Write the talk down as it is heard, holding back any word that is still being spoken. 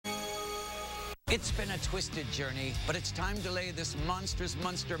It's been a twisted journey, but it's time to lay this monstrous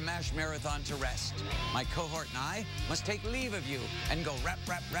Munster Mash Marathon to rest. My cohort and I must take leave of you and go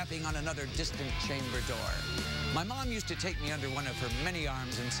rapping on another distant chamber door. My mom used to take me under one of her many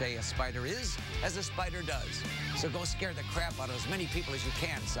arms and say, a spider is as a spider does. So go scare the crap out of as many people as you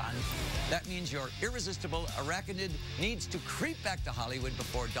can, son. That means your irresistible arachnid needs to creep back to Hollywood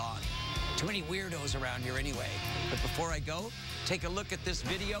before dawn. Too many weirdos around here anyway. But before I go, take a look at this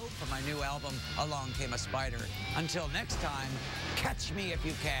video from my new album, Along Came a Spider. Until next time, catch me if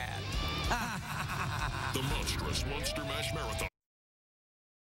you can. The monstrous Monster Mash Marathon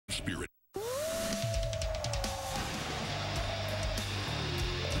Spirit.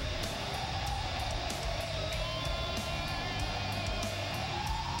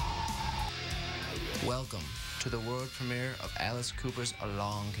 Welcome to the world premiere of Alice Cooper's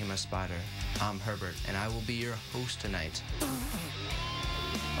Along Came a Spider. I'm Herbert, and I will be your host tonight.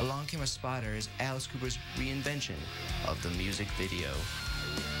 Along Came a Spider is Alice Cooper's reinvention of the music video.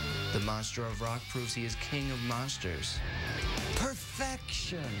 The monster of rock proves he is king of monsters.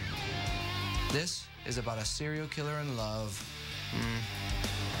 Perfection. This is about a serial killer in love.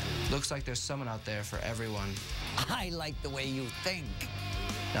 Looks like there's someone out there for everyone. I like the way you think.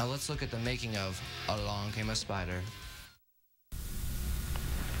 Now let's look at the making of Along Came a Spider.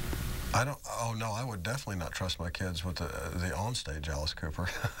 Oh no, I would definitely not trust my kids with the onstage Alice Cooper.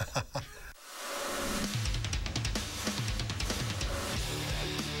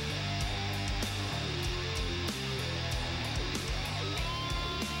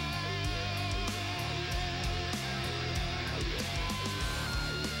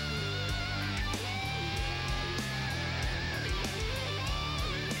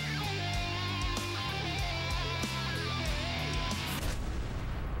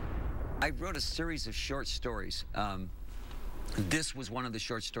 I wrote a series of short stories. This was one of the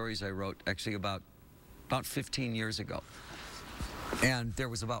short stories I wrote actually about 15 years ago. And there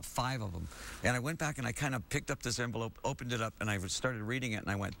was about 5 of them. And I went back and I kind of picked up this envelope, opened it up, and I started reading it, and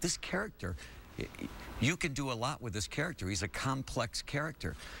I went, this character, you can do a lot with this character. He's a complex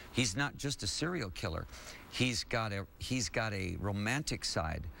character. He's not just a serial killer. He's got a romantic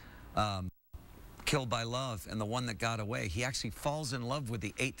side. Killed by Love and The One That Got Away. He actually falls in love with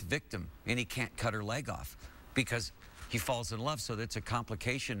the 8th victim, and he can't cut her leg off because he falls in love, so that's a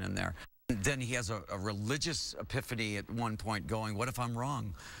complication in there. And then he has a religious epiphany at one point going, what if I'm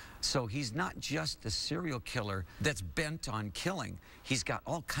wrong? So he's not just a serial killer that's bent on killing. He's got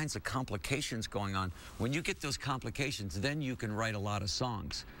all kinds of complications going on. When you get those complications, then you can write a lot of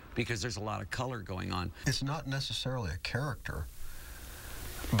songs because there's a lot of color going on. It's not necessarily a character,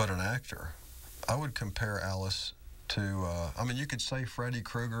 but an actor. I would compare Alice to, I mean, you could say Freddy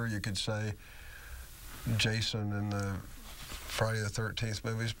Krueger, you could say Jason in the Friday the 13th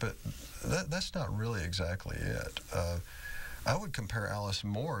movies, but that's not really exactly it. I would compare Alice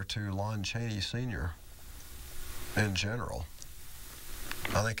more to Lon Chaney Sr. in general.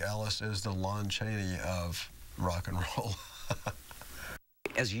 I think Alice is the Lon Chaney of rock and roll.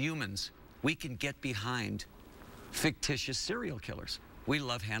 As humans, we can get behind fictitious serial killers. We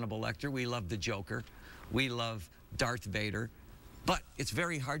love Hannibal Lecter, we love the Joker, we love Darth Vader, but it's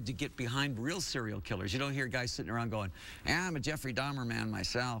very hard to get behind real serial killers. You don't hear guys sitting around going, I'm a Jeffrey Dahmer man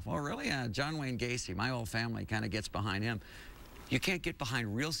myself. Oh, really? John Wayne Gacy, my whole family kind of gets behind him. You can't get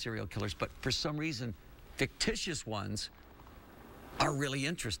behind real serial killers, but for some reason, fictitious ones are really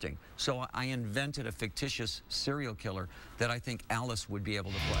interesting. So I invented a fictitious serial killer that I think Alice would be able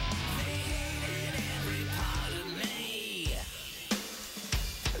to play.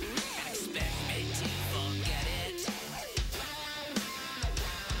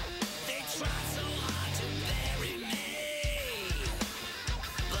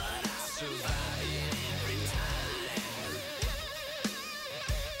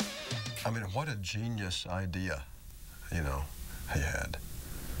 I mean, what a genius idea, you know, he had.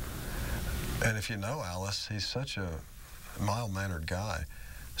 And if you know Alice, he's such a mild-mannered guy.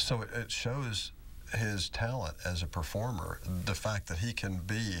 So it shows his talent as a performer, the fact that he can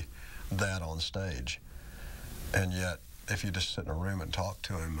be that on stage. And yet, if you just sit in a room and talk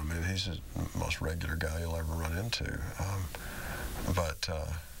to him, I mean, he's the most regular guy you'll ever run into.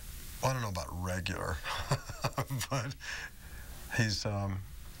 I don't know about regular, but he's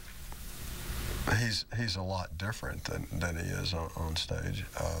a lot different than he is on stage.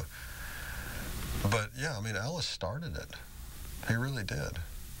 But yeah, I mean, Alice started it. He really did.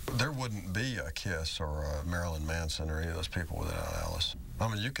 There wouldn't be a Kiss or a Marilyn Manson or any of those people without Alice. I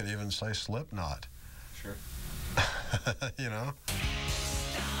mean, you could even say Slipknot. Sure. You know?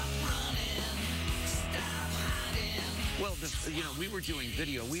 Stop running, stop hiding. Well, we were doing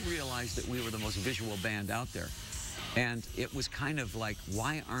video. We realized that we were the most visual band out there. And it was kind of like,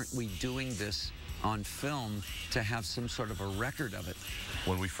 why aren't we doing this on film to have some sort of a record of it?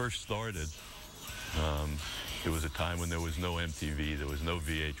 When we first started, it was a time when there was no MTV, there was no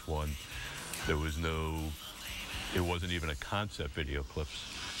VH1, there was no, it wasn't even a concept video clips.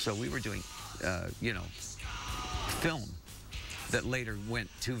 So we were doing, film that later went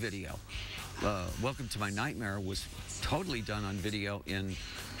to video. Welcome to My Nightmare was totally done on video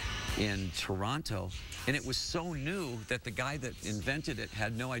in Toronto, and it was so new that the guy that invented it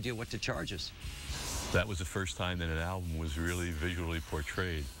had no idea what to charge us. That was the first time that an album was really visually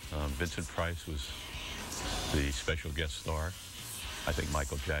portrayed. Vincent Price was the special guest star. I think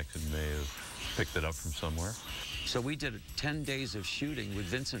Michael Jackson may have picked it up from somewhere. So we did 10 days of shooting with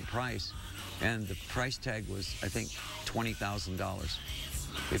Vincent Price, and the price tag was, I think, $20,000.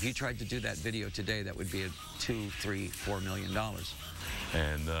 If you tried to do that video today, that would be $2, $3, $4 million.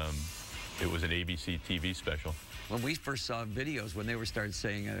 And it was an ABC TV special. When we first saw videos, when they started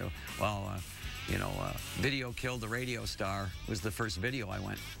saying, video killed the radio star, was the first video, I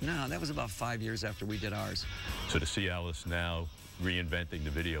went, no, that was about 5 years after we did ours. So to see Alice now reinventing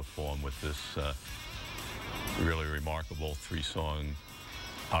the video form with this really remarkable 3-song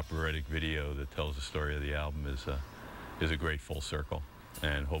operatic video that tells the story of the album is a great full circle.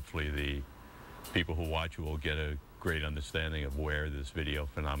 And hopefully the people who watch it will get a great understanding of where this video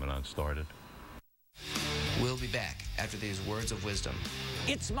phenomenon started. We'll be back after these words of wisdom.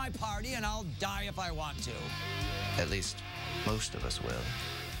 It's my party and I'll die if I want to. At least, most of us will.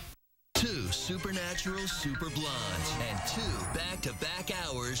 2 supernatural super blondes and 2 back-to-back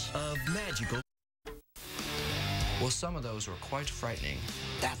hours of magical. Well, some of those were quite frightening.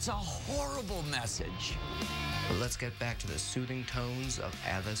 That's a horrible message. But let's get back to the soothing tones of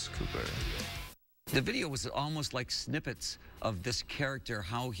Alice Cooper. The video was almost like snippets of this character,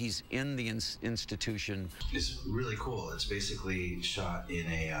 how he's in the institution. It's really cool. It's basically shot in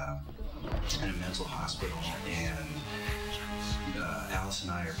a mental hospital, and Alice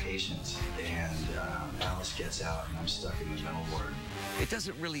and I are patients, and Alice gets out, and I'm stuck in the mental ward. It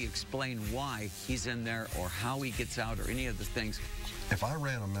doesn't really explain why he's in there or how he gets out or any of the things. If I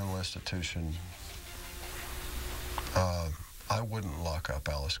ran a mental institution, I wouldn't lock up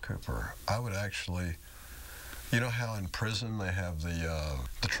Alice Cooper. I would actually, you know how in prison they have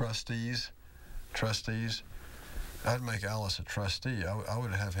the trustees? I'd make Alice a trustee. I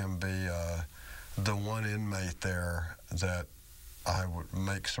would have him be the one inmate there that I would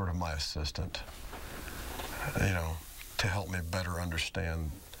make sort of my assistant, to help me better understand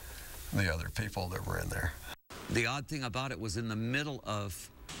the other people that were in there. The odd thing about it was in the middle of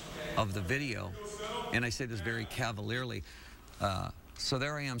the video, and I say this very cavalierly, so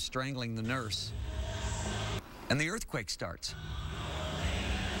there I am strangling the nurse, and the earthquake starts.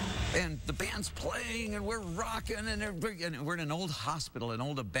 And the band's playing, and we're rocking, and we're in an old hospital, an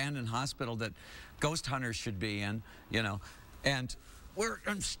old abandoned hospital that ghost hunters should be in, and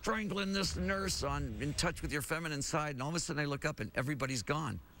I'm strangling this nurse on In Touch with Your Feminine Side, and all of a sudden I look up and everybody's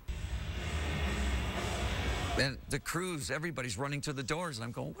gone. And the crews, everybody's running to the doors, and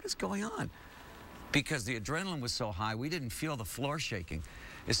I'm going, what is going on? Because the adrenaline was so high, we didn't feel the floor shaking.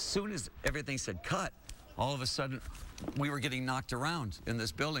 As soon as everything said cut, all of a sudden, we were getting knocked around in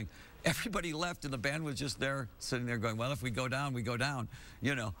this building. Everybody left, and the band was just there, sitting there going, well, if we go down, we go down.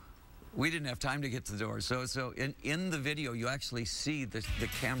 We didn't have time to get to the door. So in the video, you actually see the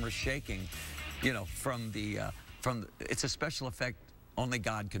camera shaking, from it's a special effect only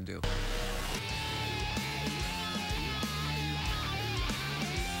God can do.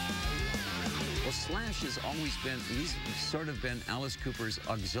 Well, Slash has always been, he's sort of been Alice Cooper's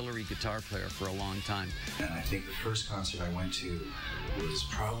auxiliary guitar player for a long time. And I think the first concert I went to was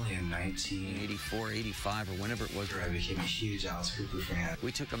probably in 1984, 85, or whenever it was. I became a huge Alice Cooper fan.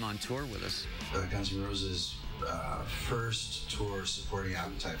 We took him on tour with us. Guns N' Roses' first tour supporting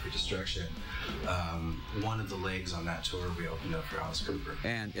Appetite for Destruction, one of the legs on that tour we opened up for Alice Cooper.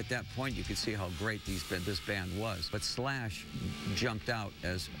 And at that point you could see how great this band was. But Slash jumped out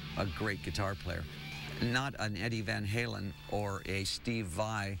as a great guitar player. Not an Eddie Van Halen or a Steve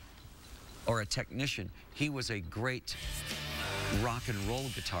Vai or a technician. He was a great rock and roll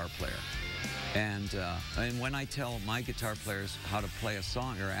guitar player. And when I tell my guitar players how to play a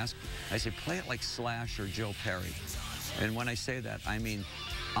song or ask, I say, play it like Slash or Joe Perry. And when I say that, I mean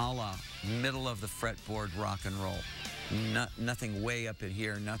a la middle of the fretboard rock and roll. Nothing way up in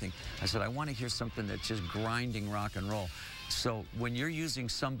here, nothing. I said, I want to hear something that's just grinding rock and roll. So when you're using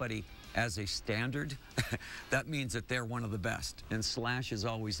somebody as a standard, that means that they're one of the best. And Slash is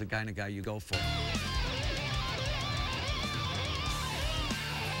always the kind of guy you go for.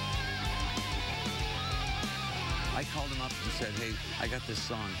 I called him up and said, hey, I got this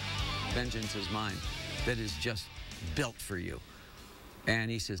song, Vengeance Is Mine, that is just built for you. And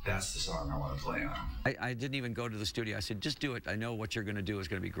he says, that's the song I want to play on. I didn't even go to the studio. I said, just do it. I know what you're going to do is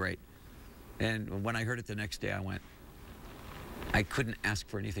going to be great. And when I heard it the next day, I went, I couldn't ask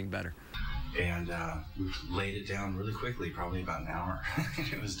for anything better. And we laid it down really quickly, probably about an hour.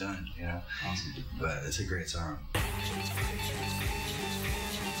 It was done, you know. Awesome. But it's a great song.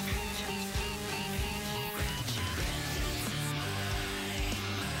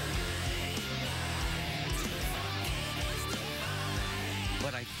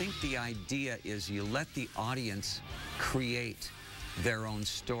 But I think the idea is you let the audience create their own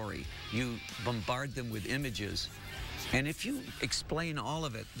story. You bombard them with images, and if you explain all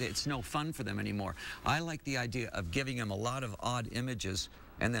of it, it's no fun for them anymore. I like the idea of giving them a lot of odd images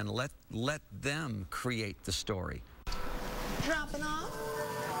and then let them create the story. Dropping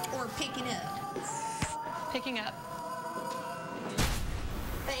off or picking up? Picking up.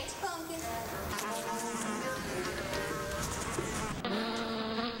 Thanks, Pumpkin.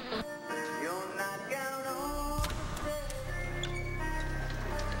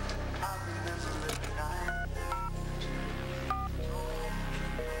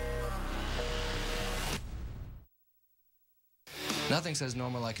 Nothing says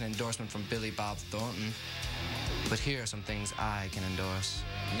normal like an endorsement from Billy Bob Thornton. But here are some things I can endorse.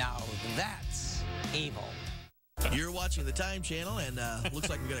 Now that's evil. You're watching the Time Channel, and looks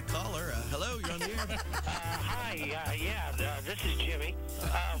like we got a caller. Hello, you're on the air. Hi, this is Jimmy.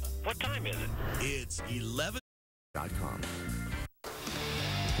 What time is it? It's 11.com.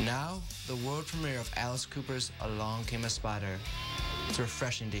 Now, the world premiere of Alice Cooper's Along Came a Spider. It's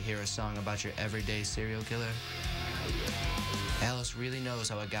refreshing to hear a song about your everyday serial killer. Alice really knows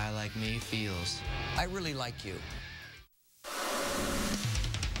how a guy like me feels. I really like you.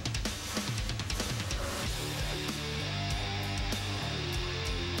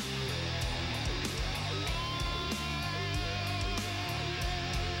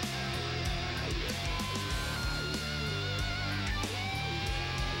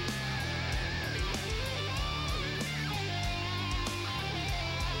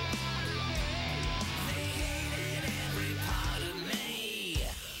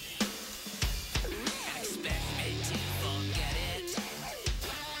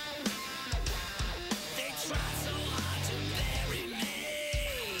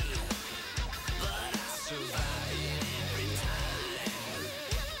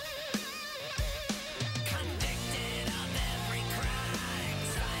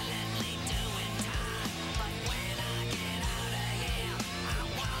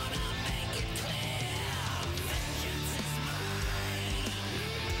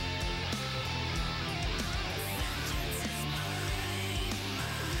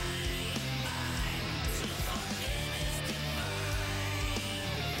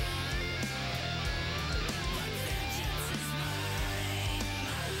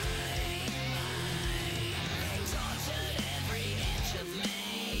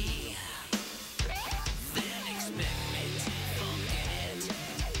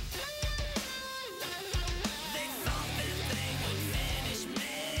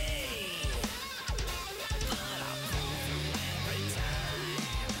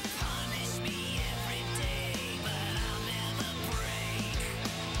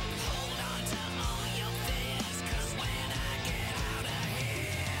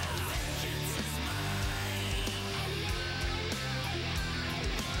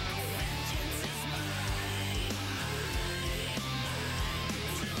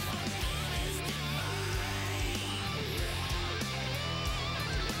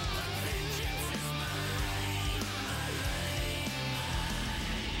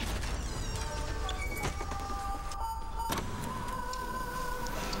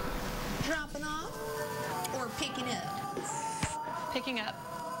 Dropping off or picking up? Picking up.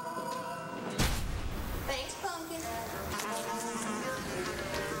 Thanks, Pumpkin.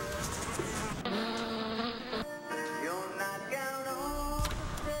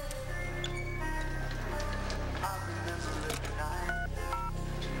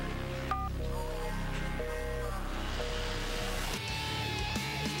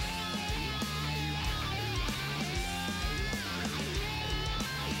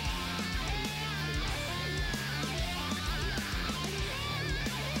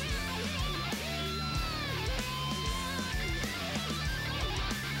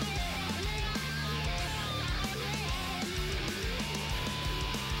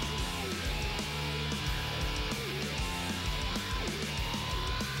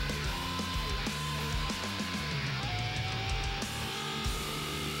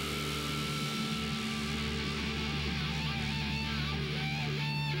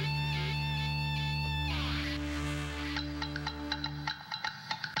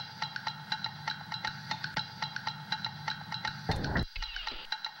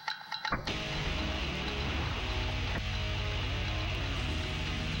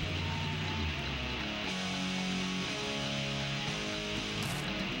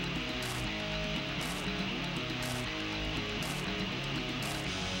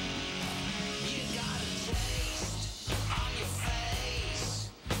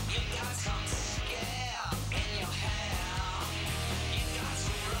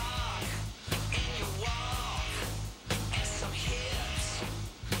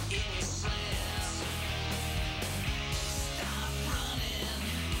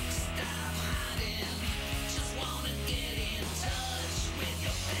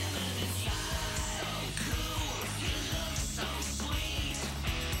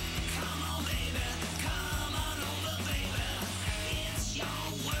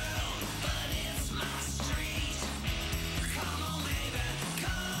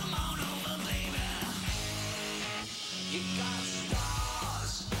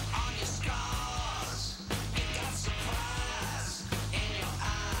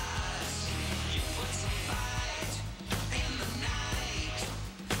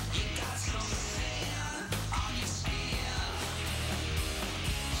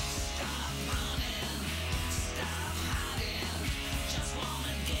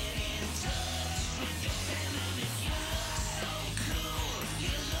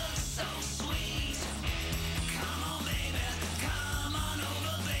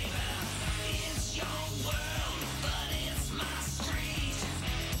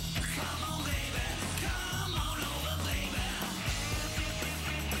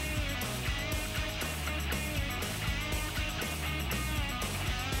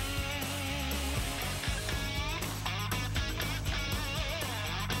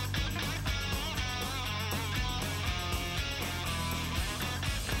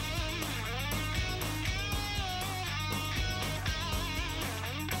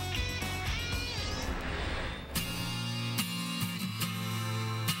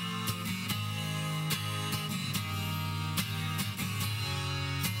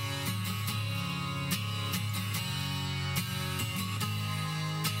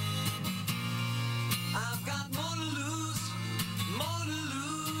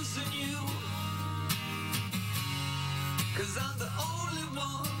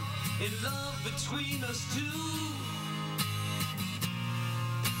 in love between us two.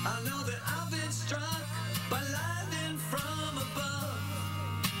 I know that I've been struck by lightning from above,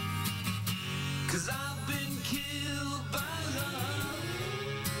 'cause I've been killed by love.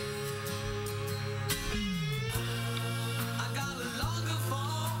 I got a longer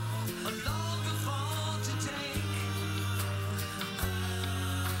fall to take,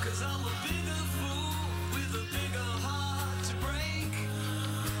 'cause I'm a bigger fool with a bigger heart to break.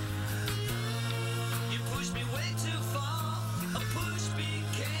 You pushed me way too far, a push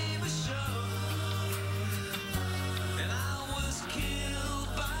became a shove, and I was killed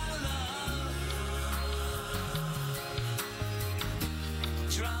by love.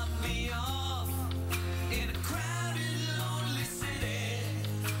 Drop me off in a crowded, lonely city.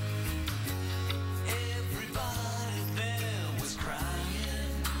 Everybody there was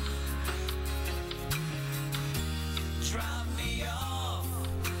crying. Drop me off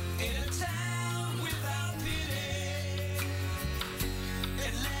in a town without pity,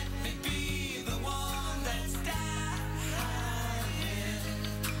 and let me be the one that's dying.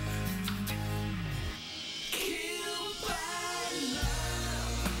 Killed by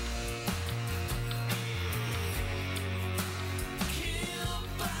love. Killed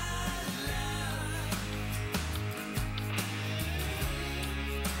by love.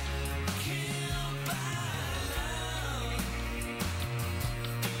 Killed by love.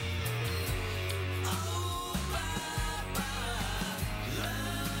 Oh, by love.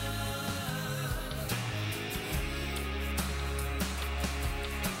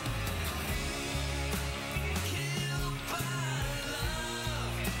 Killed by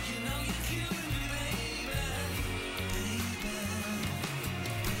love. You know you're killing me, baby. Baby.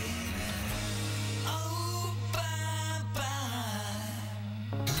 Oh, bye.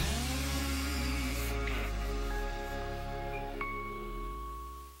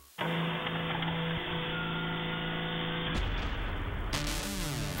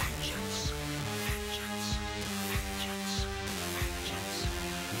 Vengeance, vengeance, vengeance, vengeance.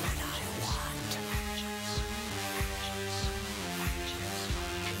 What I want. Vengeance, vengeance, vengeance.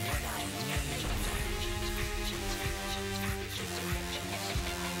 What I need.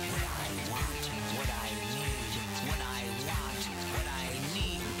 What I want, what I need, what I want, what I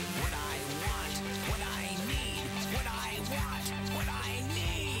need, what I want, what I need, what I want, what I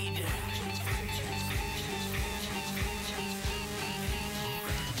need.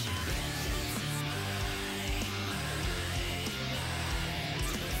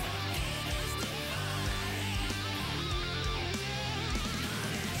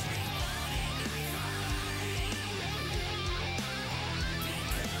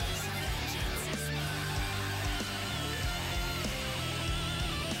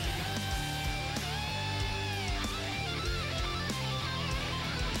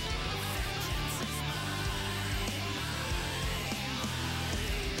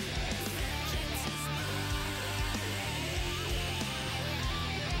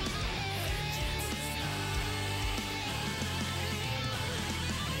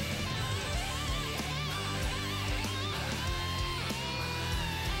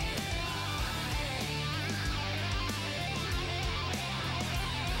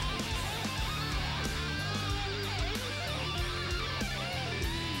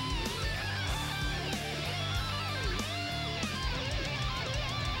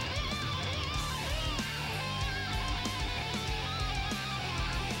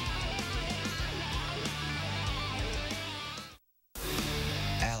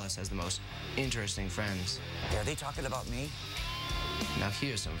 Alice has the most interesting friends. Are they talking about me? Now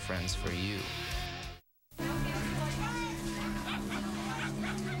here's some friends for you.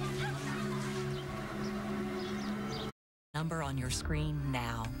 Number on your screen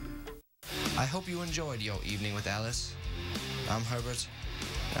now. I hope you enjoyed your evening with Alice. I'm Herbert,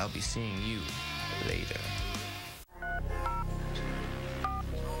 and I'll be seeing you later.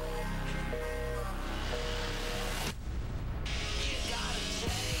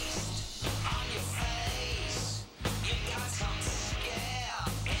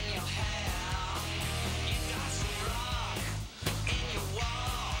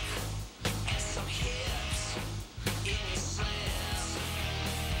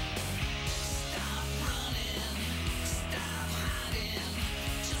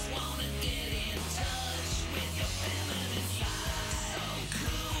 Just wanna get in touch with your feminine side.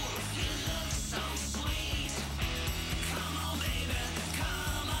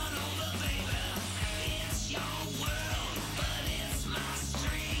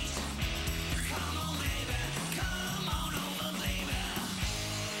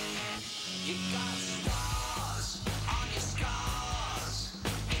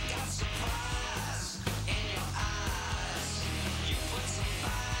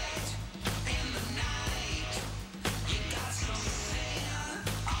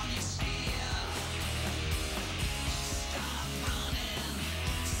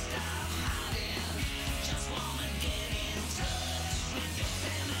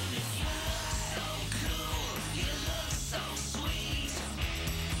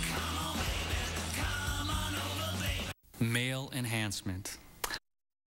 Male enhancement.